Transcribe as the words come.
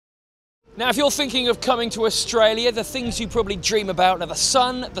Now, if you're thinking of coming to Australia, the things you probably dream about are the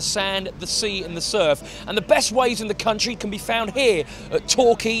sun, the sand, the sea and the surf. And the best waves in the country can be found here at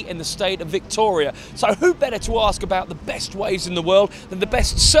Torquay in the state of Victoria. So who better to ask about the best waves in the world than the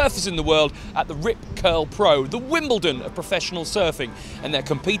best surfers in the world at the Rip Curl Pro, the Wimbledon of professional surfing. And they're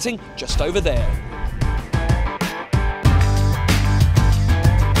competing just over there.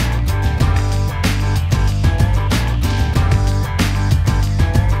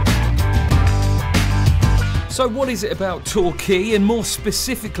 So what is it about Torquay, and more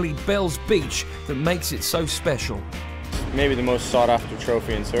specifically Bells Beach, that makes it so special? Maybe the most sought after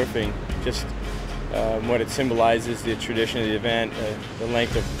trophy in surfing, just what it symbolizes, the tradition of the event, the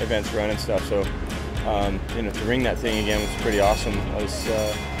length of events run and stuff. So you know, to ring that thing again was pretty awesome. I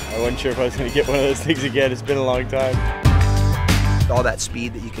wasn't sure if I was going to get one of those things again. It's been a long time. All that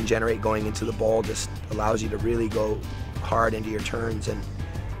speed that you can generate going into the ball just allows you to really go hard into your turns, and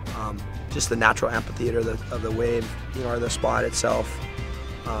just the natural amphitheater of the wave, you know, or the spot itself,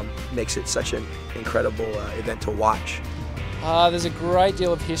 makes it such an incredible event to watch. There's a great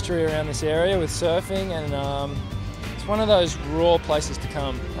deal of history around this area with surfing, and it's one of those raw places to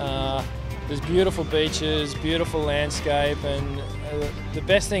come. There's beautiful beaches, beautiful landscape, and the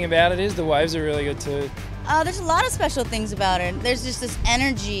best thing about it is the waves are really good too. There's a lot of special things about it. There's just this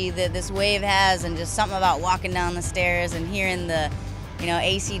energy that this wave has, and just something about walking down the stairs and hearing the, you know,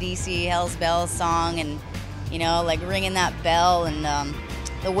 AC/DC Hell's Bells song, and, you know, like ringing that bell, and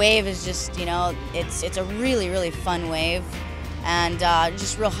the wave is just, you know, it's a really, really fun wave, and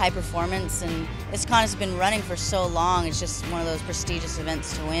just real high performance, and this contest has been running for so long. It's just one of those prestigious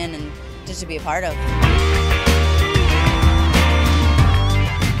events to win and just to be a part of.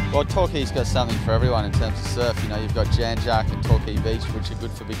 Well, Torquay's got something for everyone in terms of surf. You know, you've got Jan Jack and Torquay Beach, which are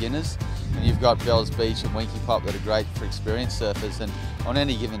good for beginners, and you've got Bells Beach and Winky Pop that are great for experienced surfers. And on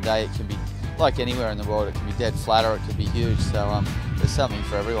any given day, it can be, like anywhere in the world, it can be dead flat or it can be huge. So there's something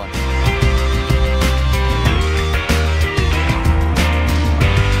for everyone.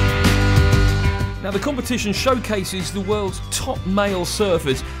 Now, the competition showcases the world's top male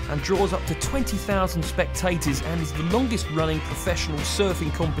surfers and draws up to 20,000 spectators, and is the longest running professional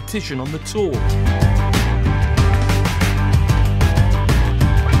surfing competition on the tour.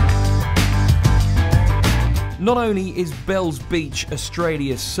 Not only is Bells Beach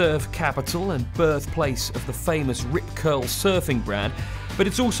Australia's surf capital and birthplace of the famous Rip Curl surfing brand, but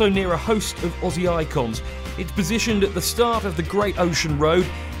it's also near a host of Aussie icons. It's positioned at the start of the Great Ocean Road,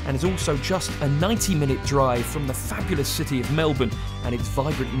 and is also just a 90-minute drive from the fabulous city of Melbourne and its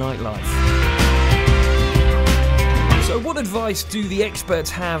vibrant nightlife. So what advice do the experts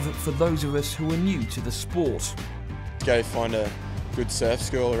have for those of us who are new to the sport? Go find a good surf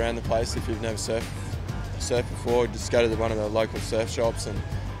school around the place if you've never surfed before. Just go to one of the local surf shops and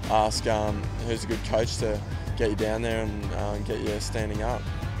ask who's a good coach to get you down there and get you standing up.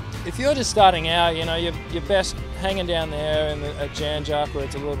 If you're just starting out, you know, you're best hanging down there at Jan Jack, where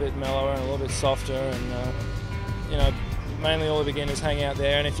it's a little bit mellower and a little bit softer, and you know, mainly all the beginners hang out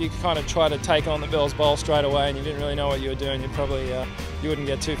there. And if you kind of try to take on the Bells Bowl straight away and you didn't really know what you were doing, you'd probably you wouldn't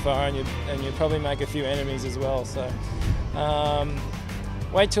get too far, and you'd probably make a few enemies as well. So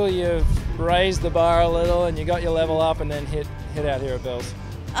wait till you've raised the bar a little and you got your level up, and then hit out here at Bells.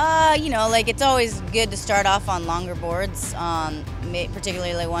 You know, like, it's always good to start off on longer boards,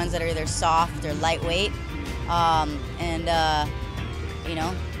 particularly ones that are either soft or lightweight, and you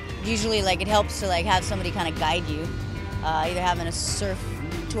know, usually, like, it helps to, like, have somebody kind of guide you, either having a surf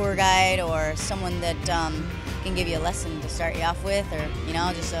tour guide or someone that can give you a lesson to start you off with, or, you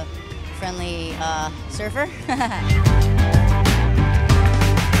know, just a friendly surfer.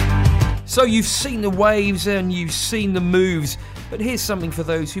 So you've seen the waves and you've seen the moves, but here's something for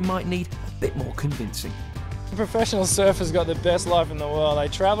those who might need a bit more convincing. Professional surfers got the best life in the world. They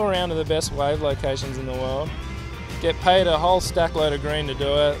travel around to the best wave locations in the world, get paid a whole stack load of green to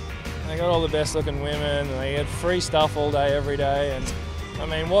do it. They got all the best looking women, and they get free stuff all day, every day. And I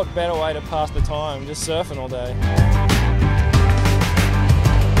mean, what better way to pass the time, just surfing all day?